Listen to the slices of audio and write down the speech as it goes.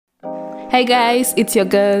Hey guys, it's your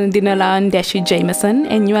girl Dinalan Dashi Jameson,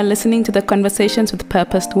 and you are listening to the Conversations with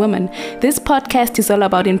Purposed Women. This podcast is all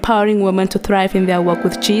about empowering women to thrive in their work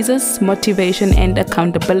with Jesus, motivation, and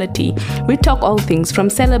accountability. We talk all things from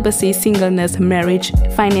celibacy, singleness, marriage,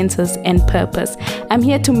 finances, and purpose. I'm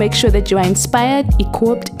here to make sure that you are inspired,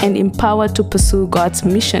 equipped, and empowered to pursue God's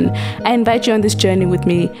mission. I invite you on this journey with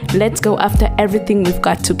me. Let's go after everything we've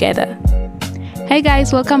got together. Hey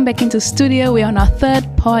guys, welcome back into studio. We're on our third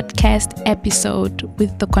podcast episode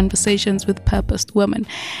with the Conversations with Purposed Women.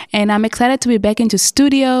 And I'm excited to be back into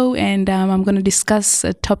studio, and I'm going to discuss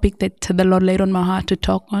a topic that the Lord laid on my heart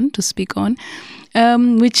to speak on.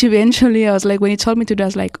 Which eventually I was like, when he told me to do, I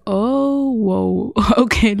was like, oh, whoa,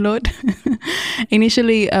 okay, Lord.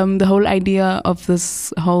 Initially, the whole idea of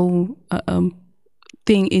this whole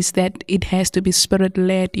thing is that it has to be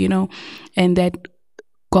spirit-led, and that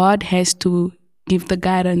God has to give the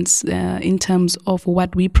guidance in terms of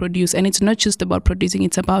what we produce. And it's not just about producing,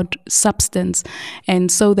 it's about substance.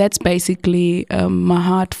 And so that's basically my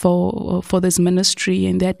heart for this ministry,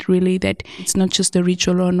 and that it's not just a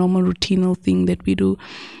ritual or normal routinal thing that we do.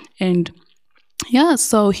 And yeah,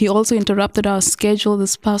 so he also interrupted our schedule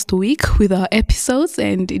this past week with our episodes,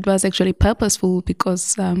 and it was actually purposeful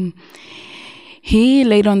because he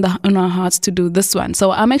laid on our hearts to do this one. So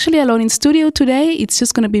I'm actually alone in studio today. It's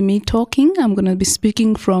just going to be me talking. I'm going to be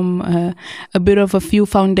speaking from a bit of a few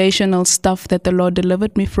foundational stuff that the Lord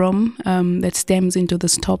delivered me from that stems into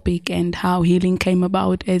this topic and how healing came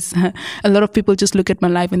about. As a lot of people just look at my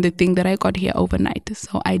life and they think that I got here overnight.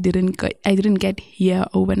 So I didn't get here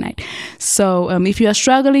overnight. So if you are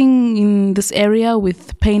struggling in this area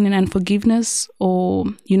with pain and unforgiveness, or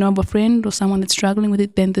you know of a friend or someone that's struggling with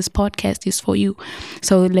it, then this podcast is for you.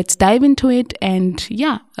 So let's dive into it. And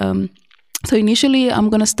so initially I'm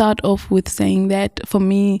going to start off with saying that for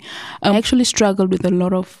me, I actually struggled with a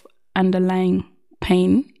lot of underlying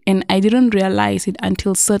pain, and I didn't realize it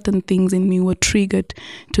until certain things in me were triggered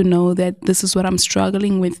to know that this is what I'm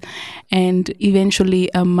struggling with. And eventually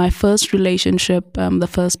my first relationship, the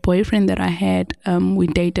first boyfriend that I had, we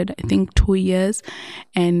dated I think 2 years,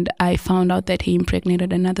 and I found out that he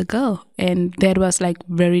impregnated another girl, and that was like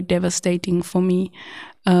very devastating for me.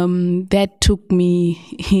 That took me,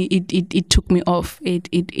 it took me off.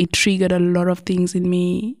 It triggered a lot of things in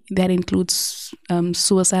me. That includes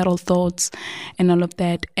suicidal thoughts and all of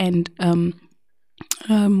that. And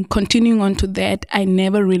continuing on to that, I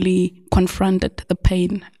never really confronted the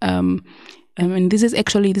pain. And this is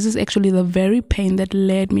actually the very pain that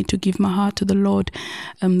led me to give my heart to the Lord.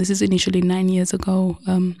 This is initially 9 years ago.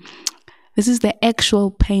 This is the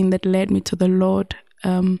actual pain that led me to the Lord.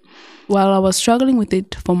 While I was struggling with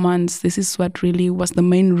it for months, this is what really was the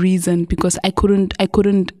main reason, because I couldn't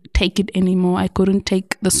take it anymore. I couldn't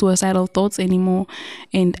take the suicidal thoughts anymore,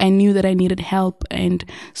 and I knew that I needed help. And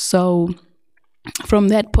so from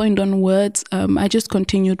that point onwards, I just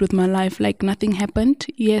continued with my life like nothing happened.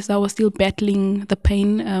 Yes, I was still battling the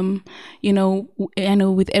pain. I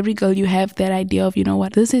know with every girl you have that idea of,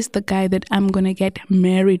 this is the guy that I'm going to get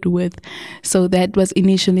married with. So that was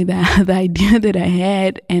initially the idea that I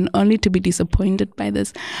had, and only to be disappointed by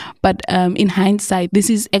this. But in hindsight, this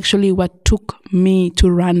is actually what took me to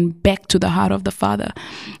run back to the heart of the Father.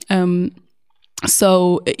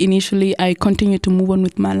 So initially I continued to move on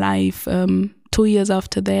with my life. 2 years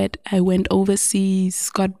after that, I went overseas,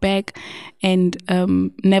 got back, and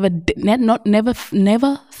never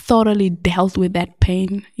thoroughly dealt with that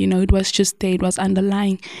pain. It was just there, it was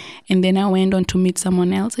underlying. And then I went on to meet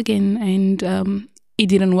someone else again, and it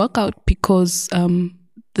didn't work out because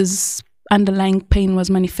this underlying pain was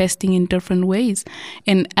manifesting in different ways.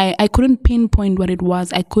 And I couldn't pinpoint what it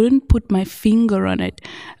was. I couldn't put my finger on it.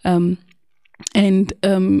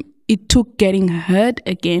 It took getting hurt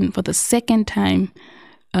again for the second time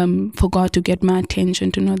for God to get my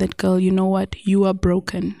attention, to know that, girl, you know what? You are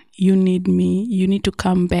broken. You need me. You need to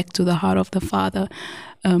come back to the heart of the Father.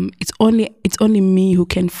 It's only me who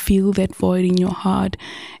can fill that void in your heart.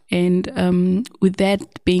 And with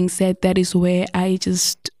that being said, that is where I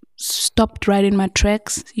just stopped right in my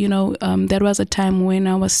tracks. There was a time when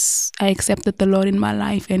I accepted the Lord in my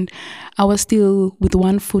life, and I was still with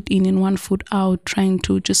one foot in and one foot out, trying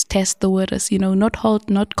to just test the waters, not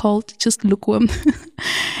hot, not cold, just lukewarm.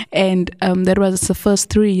 And that was the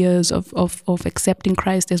first 3 years of accepting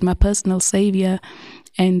Christ as my personal Savior.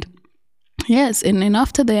 And yes, and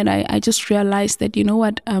after that, I just realized that,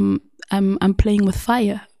 I'm playing with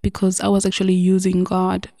fire, because I was actually using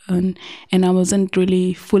God, and I wasn't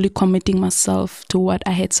really fully committing myself to what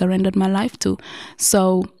I had surrendered my life to.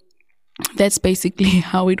 So that's basically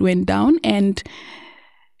how it went down. And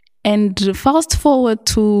And fast forward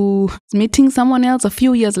to meeting someone else a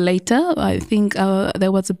few years later, I think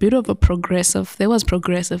there was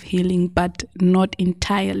progressive healing, but not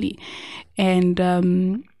entirely.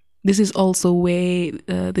 And this is also where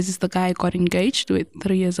this is the guy I got engaged with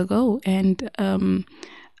 3 years ago. And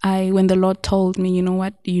when the Lord told me, you know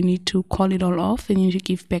what, you need to call it all off and you need to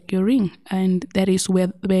give back your ring. And that is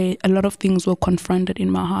where a lot of things were confronted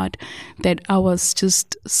in my heart that I was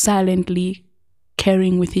just silently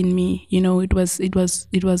carrying within me. It was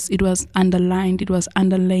underlined, it was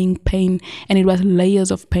underlying pain, and it was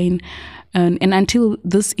layers of pain. And until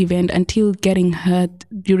this event, until getting hurt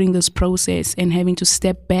during this process and having to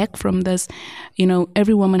step back from this,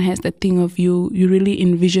 every woman has that thing of you really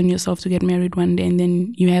envision yourself to get married one day, and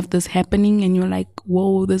then you have this happening and you're like,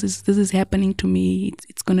 whoa, this is happening to me.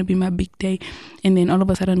 It's going to be my big day. And then all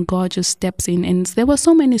of a sudden God just steps in. And there were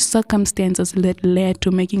so many circumstances that led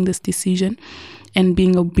to making this decision and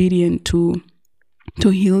being obedient to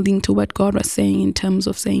yielding to what God was saying, in terms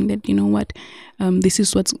of saying that, you know what, this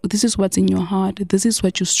is what's in your heart. This is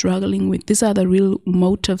what you're struggling with. These are the real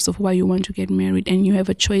motives of why you want to get married, and you have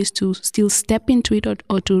a choice to still step into it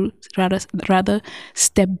or to rather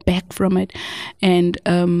step back from it. And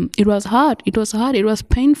it was hard. It was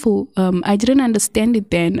painful. I didn't understand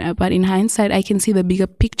it then, but in hindsight, I can see the bigger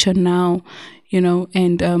picture now.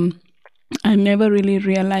 And I never really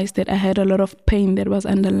realized that I had a lot of pain that was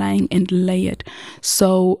underlying and layered.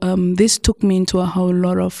 So this took me into a whole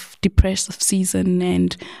lot of depressive season,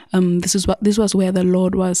 and this was where the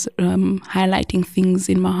Lord was highlighting things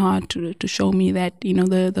in my heart to show me that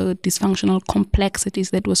the dysfunctional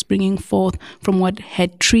complexities that was springing forth from what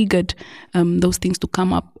had triggered those things to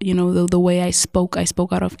come up. The way I spoke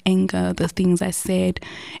out of anger, the things I said,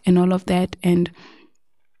 and all of that. And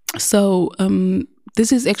so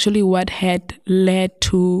this is actually what had led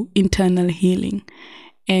to internal healing.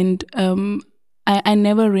 And I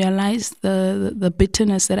never realized the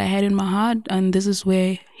bitterness that I had in my heart. And this is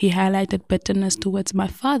where he highlighted bitterness towards my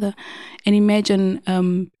father. And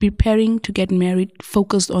imagine preparing to get married,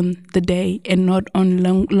 focused on the day and not on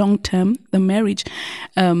long term, the marriage.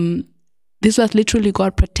 This was literally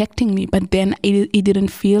God protecting me, but then it didn't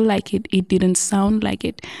feel like it. It didn't sound like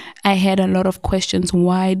it. I had a lot of questions.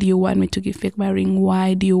 Why do you want me to give back my ring?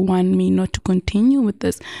 Why do you want me not to continue with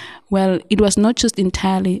this? Well, it was not just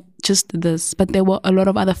entirely just this, but there were a lot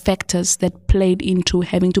of other factors that played into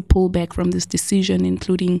having to pull back from this decision,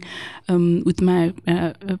 including with my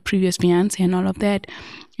previous fiance and all of that.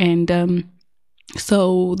 And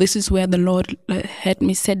so this is where the Lord had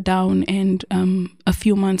me sit down, and a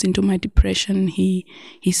few months into my depression, he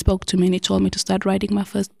spoke to me and he told me to start writing my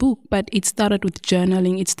first book. But it started with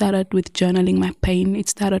journaling. It started with journaling my pain. It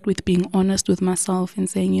started with being honest with myself and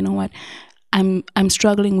saying, you know what, I'm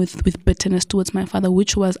struggling with bitterness towards my father,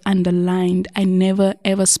 which was underlined. I never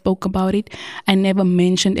ever spoke about it. I never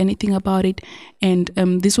mentioned anything about it. And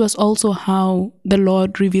this was also how the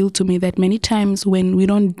Lord revealed to me that many times when we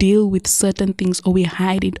don't deal with certain things, or we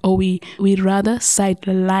hide it, or we rather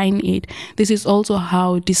sideline it, this is also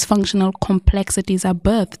how dysfunctional complexities are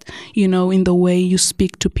birthed, in the way you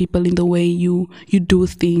speak to people, in the way you do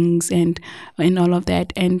things, and all of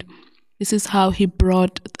that. And this is how he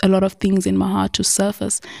brought a lot of things in my heart to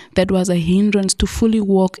surface that was a hindrance to fully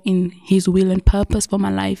walk in his will and purpose for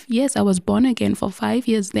my life. Yes, I was born again for 5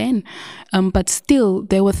 years then, but still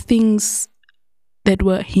there were things that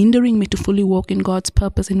were hindering me to fully walk in God's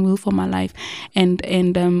purpose and will for my life. And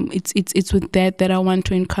it's with that I want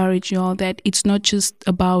to encourage you all that it's not just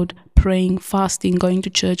about praying, fasting, going to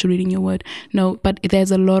church, reading your word. No, but there's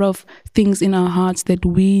a lot of things in our hearts that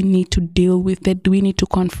we need to deal with, that we need to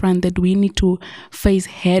confront, that we need to face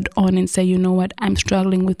head on and say, you know what, I'm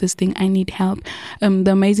struggling with this thing. I need help.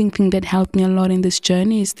 The amazing thing that helped me a lot in this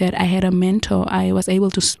journey is that I had a mentor. I was able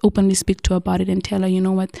to openly speak to her about it and tell her, you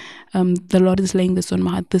know what, the Lord is laying this on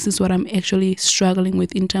my heart. This is what I'm actually struggling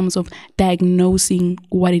with in terms of diagnosing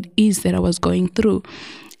what it is that I was going through.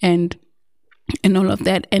 And all of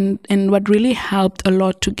that, and what really helped a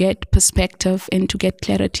lot to get perspective and to get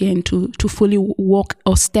clarity and to fully walk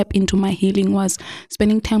or step into my healing was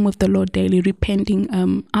spending time with the Lord daily,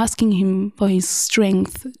 repenting, asking him for his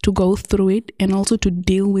strength to go through it and also to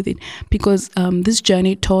deal with it, because this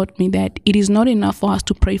journey taught me that it is not enough for us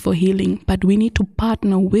to pray for healing, but we need to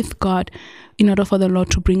partner with God in order for the Lord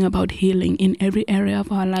to bring about healing in every area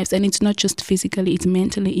of our lives. And it's not just physically, it's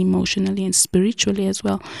mentally, emotionally, and spiritually as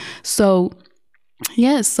well. So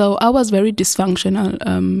Yes, so I was very dysfunctional.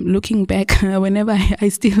 Looking back, whenever I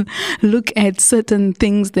still look at certain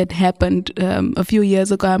things that happened a few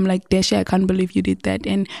years ago, I'm like, Desha, I can't believe you did that.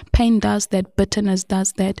 And pain does that, bitterness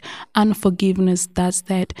does that, unforgiveness does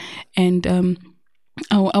that. And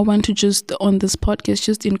I want to just on this podcast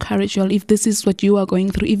just encourage you all, if this is what you are going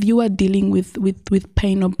through, if you are dealing with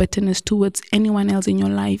pain or bitterness towards anyone else in your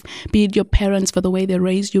life, be it your parents for the way they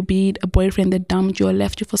raised you, be it a boyfriend that dumped you or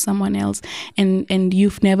left you for someone else, and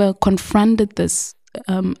you've never confronted this,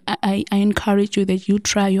 I encourage you that you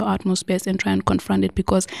try your utmost best and try and confront it,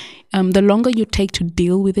 because the longer you take to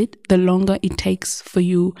deal with it, the longer it takes for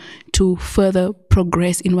you to further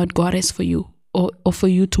progress in what God has for you. Or for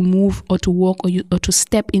you to move or to walk or to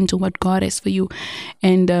step into what God has for you.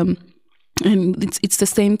 And it's the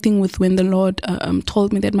same thing with when the Lord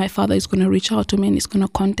told me that my father is going to reach out to me and he's going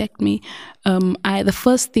to contact me. The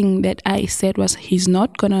first thing that I said was, he's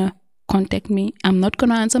not going to contact me. I'm not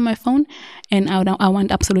going to answer my phone, and I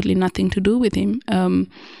want absolutely nothing to do with him.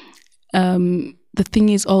 The thing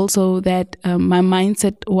is also that my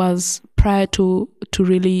mindset was, prior to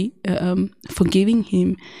really forgiving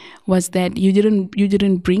him, was that you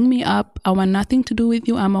didn't bring me up. I want nothing to do with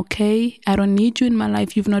you. I'm okay. I don't need you in my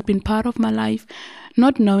life. You've not been part of my life.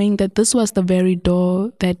 Not knowing that this was the very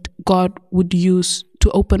door that God would use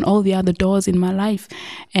to open all the other doors in my life.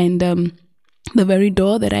 And the very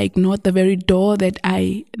door that I ignored, the very door that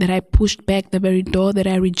I pushed back, the very door that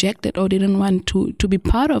I rejected or didn't want to be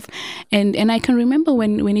part of. And I can remember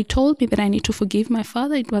when he told me that I need to forgive my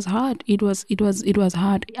father, it was hard. It was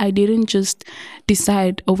hard. I didn't just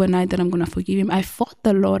decide overnight that I'm going to forgive him. I fought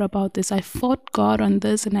the Lord about this. I fought God on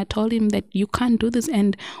this, and I told him that you can't do this.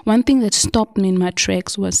 And one thing that stopped me in my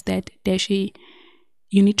tracks was that, Deshi,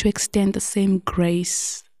 you need to extend the same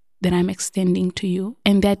grace that I'm extending to you.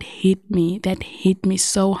 And that hit me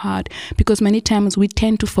so hard, because many times we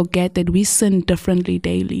tend to forget that we sin differently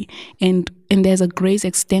daily, and there's a grace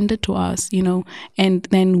extended to us, and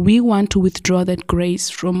then we want to withdraw that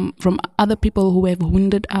grace from other people who have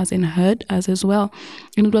wounded us and hurt us as well.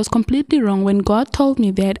 And it was completely wrong. When God told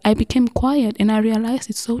me that, I became quiet, and I realized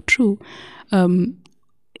it's so true.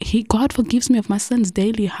 God forgives me of my sins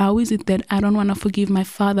daily. How is it that I don't want to forgive my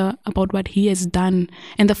father about what he has done?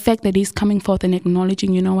 And the fact that he's coming forth and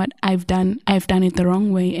acknowledging, you know what, I've done it the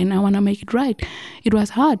wrong way, and I want to make it right. It was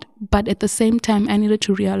hard, but at the same time, I needed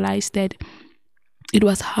to realize that it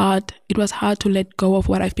was hard. It was hard to let go of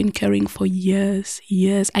what I've been carrying for years.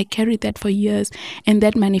 I carried that for years, and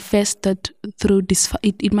that manifested through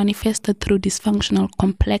it manifested through dysfunctional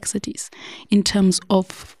complexities in terms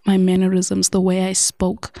of my mannerisms, the way I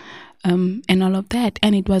spoke, and all of that.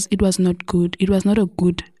 And it was not good. It was not a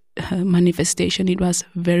good manifestation. It was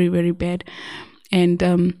very, very bad. And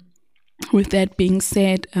with that being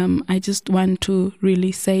said, I just want to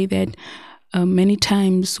really say that many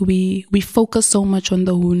times we focus so much on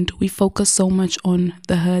the wound, we focus so much on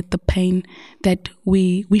the hurt, the pain, that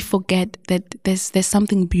we forget that there's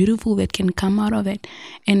something beautiful that can come out of it.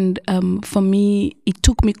 And for me, it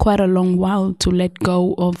took me quite a long while to let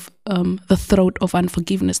go of the throat of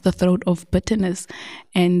unforgiveness, the throat of bitterness.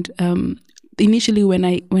 And initially when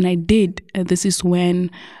I did, this is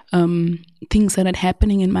when things started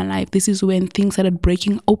happening in my life. This is when things started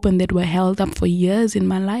breaking open that were held up for years in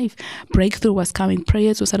my life. Breakthrough was coming.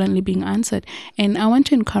 Prayers were suddenly being answered. And I want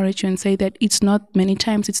to encourage you and say that many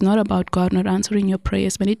times it's not about God not answering your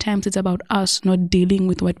prayers. Many times it's about us not dealing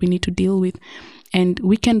with what we need to deal with. And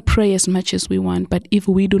we can pray as much as we want, but if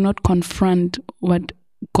we do not confront what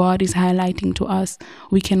God is highlighting to us,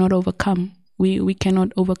 we cannot overcome. We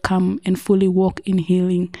cannot overcome and fully walk in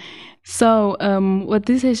healing. So what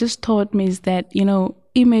this has just taught me is that,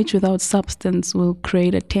 image without substance will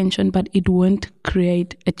create attention, but it won't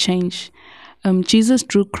create a change. Jesus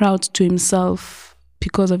drew crowds to himself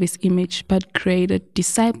because of his image, but created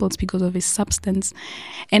disciples because of his substance.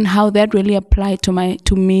 And how that really applied to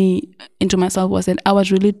me and to myself was that I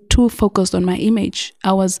was really too focused on my image.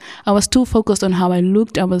 I was too focused on how I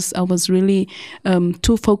looked. I was really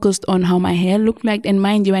too focused on how my hair looked like. And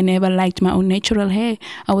mind you, I never liked my own natural hair.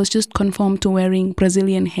 I was just conformed to wearing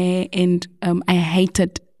Brazilian hair, and I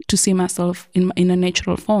hated to see myself in a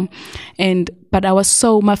natural form. But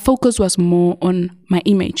my focus was more on my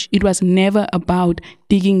image. It was never about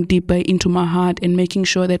digging deeper into my heart and making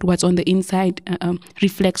sure that what's on the inside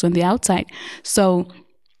reflects on the outside. So,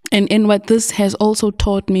 and what this has also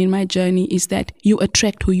taught me in my journey is that you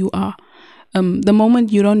attract who you are. The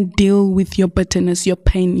moment you don't deal with your bitterness, your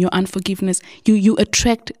pain, your unforgiveness, you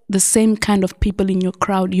attract the same kind of people in your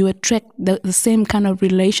crowd. You attract the same kind of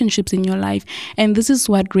relationships in your life. And this is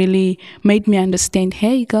what really made me understand,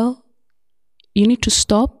 hey girl, you need to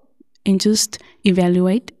stop and just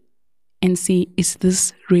evaluate and see, is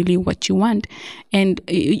this really what you want? And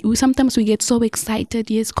sometimes we get so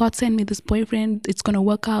excited. Yes, God sent me this boyfriend, it's going to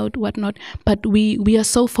work out, whatnot. But we are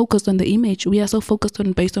so focused on the image. We are so focused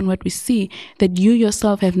on based on what we see, that you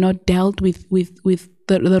yourself have not dealt with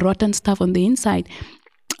the rotten stuff on the inside.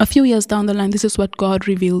 A few years down the line, this is what God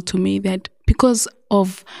revealed to me, that because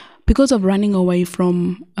of running away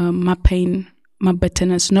from my pain, my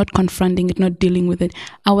bitterness, not confronting it, not dealing with it,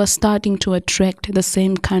 I was starting to attract the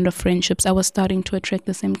same kind of friendships. I was starting to attract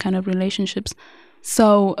the same kind of relationships.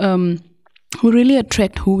 So we really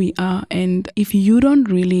attract who we are. And if you don't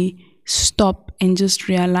really stop and just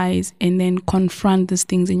realize and then confront these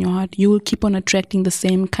things in your heart, you will keep on attracting the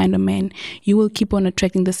same kind of men. You will keep on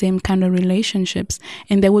attracting the same kind of relationships,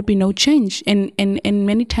 and there would be no change. And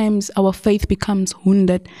many times our faith becomes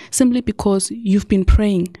wounded simply because you've been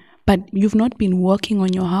praying, but you've not been working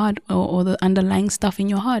on your heart or the underlying stuff in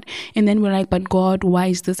your heart. And then we're like, but God, why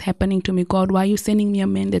is this happening to me? God, why are you sending me a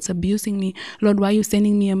man that's abusing me? Lord, why are you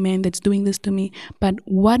sending me a man that's doing this to me? But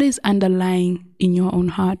what is underlying in your own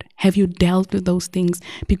heart? Have you dealt with those things?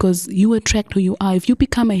 Because you attract who you are. If you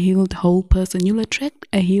become a healed, whole person, you'll attract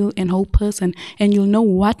a healed and whole person, and you'll know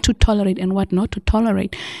what to tolerate and what not to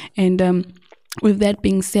tolerate. And with that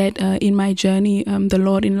being said, in my journey, the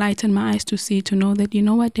Lord enlightened my eyes to know that, you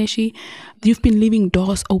know what, Deshi, you've been leaving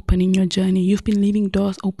doors open in your journey. You've been leaving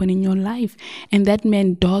doors open in your life. And that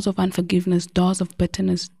meant doors of unforgiveness, doors of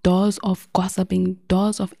bitterness, doors of gossiping,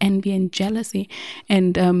 doors of envy and jealousy.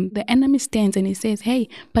 And the enemy stands and he says, hey,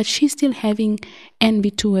 but she's still having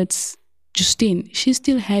envy towards Justine. She's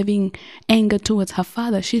still having anger towards her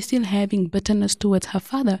father. She's still having bitterness towards her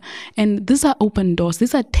father. And these are open doors.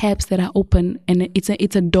 These are tabs that are open, and it's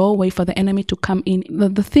a doorway for the enemy to come in.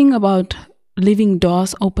 The thing about leaving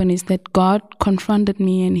doors open is that God confronted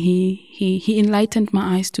me, and he enlightened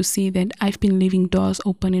my eyes to see that I've been leaving doors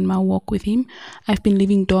open in my walk with him. I've been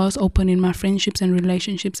leaving doors open in my friendships and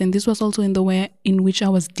relationships. And this was also in the way in which I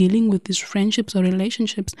was dealing with these friendships or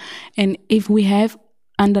relationships. And if we have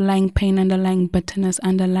underlying pain, underlying bitterness,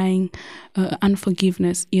 underlying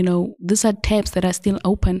unforgiveness, these are tabs that are still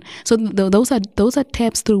open. So those are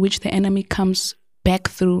tabs through which the enemy comes back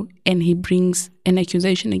through, and he brings an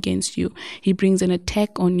accusation against you. He brings an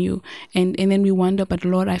attack on you. And then we wonder, but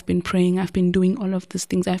Lord, I've been praying, I've been doing all of these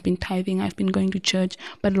things, I've been tithing, I've been going to church,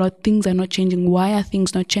 but Lord, things are not changing. Why are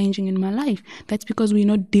things not changing in my life? That's because we're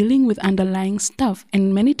not dealing with underlying stuff.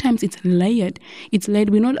 And many times it's layered.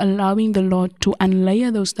 We're not allowing the Lord to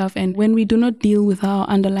unlayer those stuff. And when we do not deal with our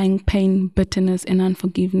underlying pain, bitterness, and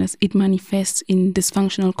unforgiveness, it manifests in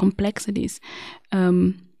dysfunctional complexities.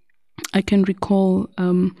 I can recall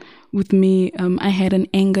with me, I had an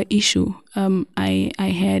anger issue. I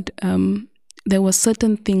had there were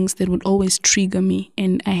certain things that would always trigger me,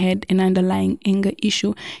 and I had an underlying anger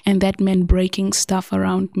issue, and that meant breaking stuff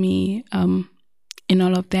around me, and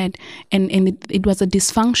all of that. And it was a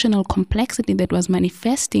dysfunctional complexity that was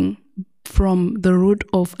manifesting from the root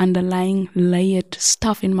of underlying layered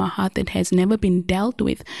stuff in my heart that has never been dealt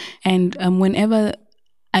with. And whenever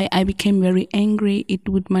I became very angry, it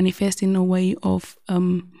would manifest in a way of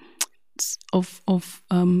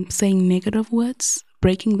saying negative words,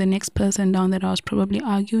 breaking the next person down that I was probably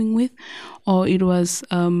arguing with, or it was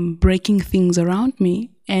breaking things around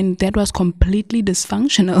me. And that was completely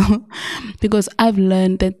dysfunctional because I've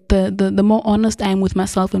learned that the more honest I am with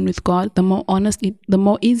myself and with God, the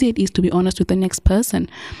more easy it is to be honest with the next person.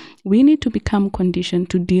 We need to become conditioned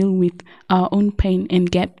to deal with our own pain and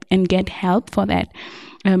get help for that.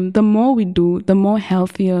 The more we do, the more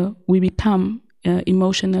healthier we become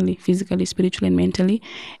emotionally, physically, spiritually, and mentally,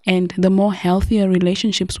 and the more healthier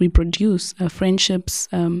relationships we produce, friendships,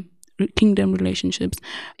 kingdom relationships,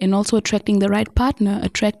 and also attracting the right partner,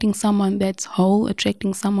 attracting someone that's whole,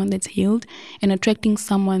 attracting someone that's healed, and attracting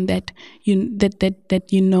someone that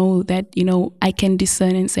I can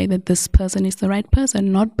discern and say that this person is the right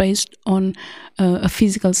person, not based on a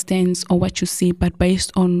physical stance or what you see, but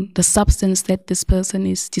based on the substance that this person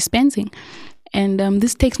is dispensing. And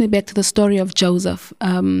this takes me back to the story of Joseph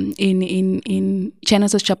in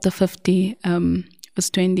Genesis chapter 50, verse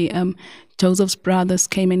 20. Joseph's brothers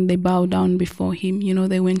came and they bowed down before him.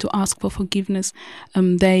 They went to ask for forgiveness.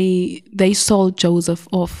 They sold Joseph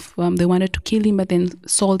off. They wanted to kill him, but then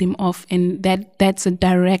sold him off. And that's a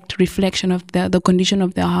direct reflection of the condition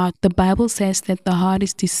of their heart. The Bible says that the heart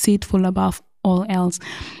is deceitful above all else.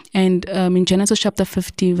 And in Genesis chapter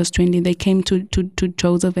 50 verse 20, they came to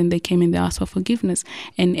Joseph, and they came and they asked for forgiveness.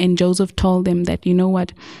 And Joseph told them that, you know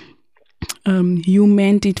what, you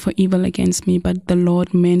meant it for evil against me, but the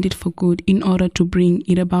Lord meant it for good in order to bring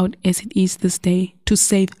it about as it is this day, to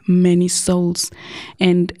save many souls.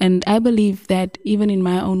 And I believe that even in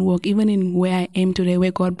my own work, even in where I am today,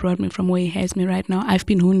 where God brought me from, where He has me right now, I've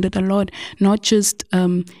been wounded a lot, not just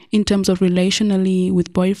in terms of relationally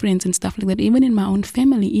with boyfriends and stuff like that, even in my own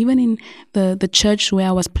family, even in the church where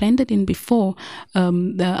I was planted in before,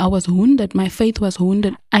 I was wounded. My faith was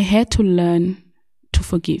wounded. I had to learn to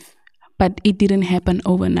forgive. But it didn't happen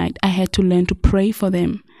overnight. I had to learn to pray for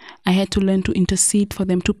them. I had to learn to intercede for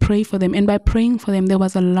them, to pray for them. And by praying for them, there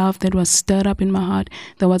was a love that was stirred up in my heart.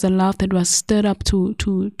 There was a love that was stirred up to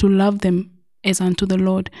love them as unto the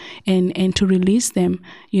Lord and to release them.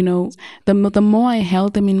 The more I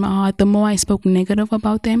held them in my heart, the more I spoke negative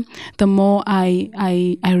about them, the more I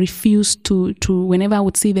refused to whenever I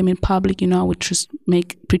would see them in public, I would just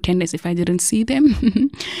pretend as if I didn't see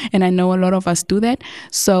them. And I know a lot of us do that.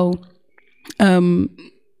 So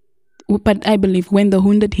but I believe when the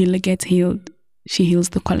wounded healer gets healed, she heals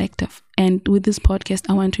the collective. And with this podcast,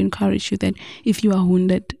 I want to encourage you that if you are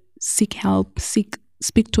wounded, seek help, speak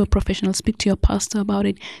to a professional, speak to your pastor about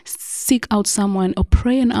it, seek out someone, or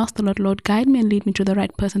pray and ask the Lord, guide me and lead me to the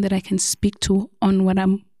right person that I can speak to on what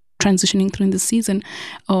I'm transitioning through in the season,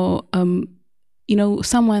 or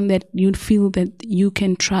someone that you feel that you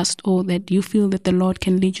can trust, or that you feel that the Lord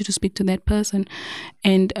can lead you to speak to that person.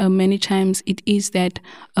 And many times it is that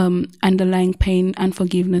underlying pain,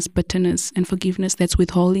 unforgiveness, bitterness, and forgiveness that's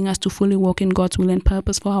withholding us to fully walk in God's will and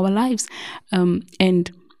purpose for our lives.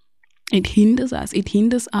 And it hinders us. It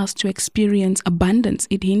hinders us to experience abundance.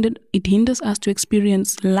 It hinders us to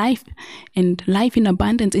experience life, and life in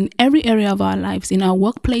abundance in every area of our lives, in our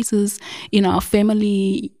workplaces, in our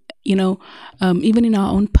family, even in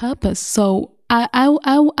our own purpose. So I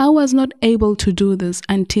was not able to do this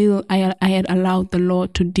until I had allowed the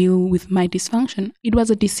Lord to deal with my dysfunction. It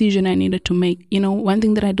was a decision I needed to make. One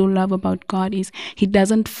thing that I do love about God is He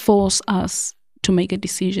doesn't force us to make a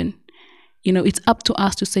decision. It's up to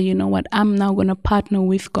us to say, you know what, I'm now going to partner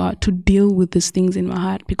with God to deal with these things in my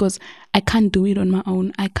heart, because I can't do it on my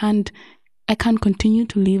own. I can't continue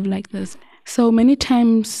to live like this. So many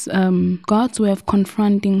times, God's way of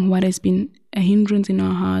confronting what has been a hindrance in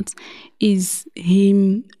our hearts is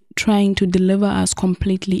Him trying to deliver us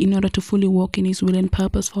completely in order to fully walk in His will and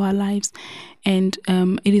purpose for our lives. And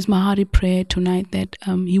it is my hearty prayer tonight that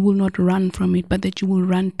you will not run from it, but that you will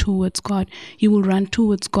run towards God. You will run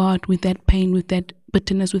towards God with that pain, with that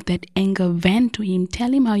bitterness, with that anger. Vent to Him.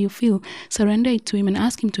 Tell Him how you feel. Surrender it to Him and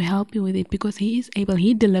ask Him to help you with it, because He is able.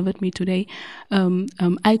 He delivered me today.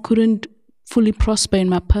 I couldn't fully prosper in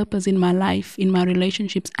my purpose, in my life, in my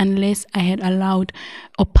relationships, unless I had allowed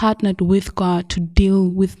or partnered with God to deal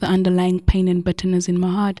with the underlying pain and bitterness in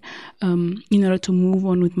my heart, in order to move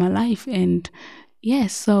on with my life. And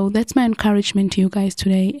yes, so that's my encouragement to you guys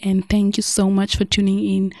today. And thank you so much for tuning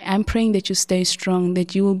in. I'm praying that you stay strong,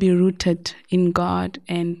 that you will be rooted in God,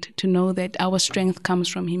 and to know that our strength comes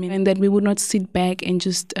from Him, and that we would not sit back and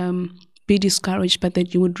just be discouraged, but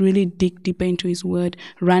that you would really dig deeper into His word,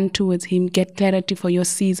 run towards Him, get clarity for your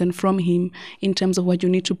season from Him in terms of what you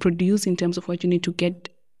need to produce, in terms of what you need to get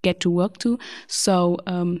to work to. So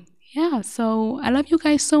so I love you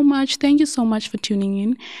guys so much. Thank you so much for tuning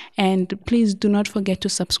in, and please do not forget to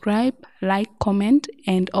subscribe, like, comment,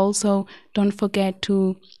 and also don't forget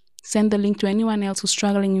to send the link to anyone else who's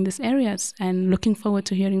struggling in these areas. And looking forward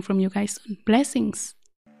to hearing from you guys soon. Blessings.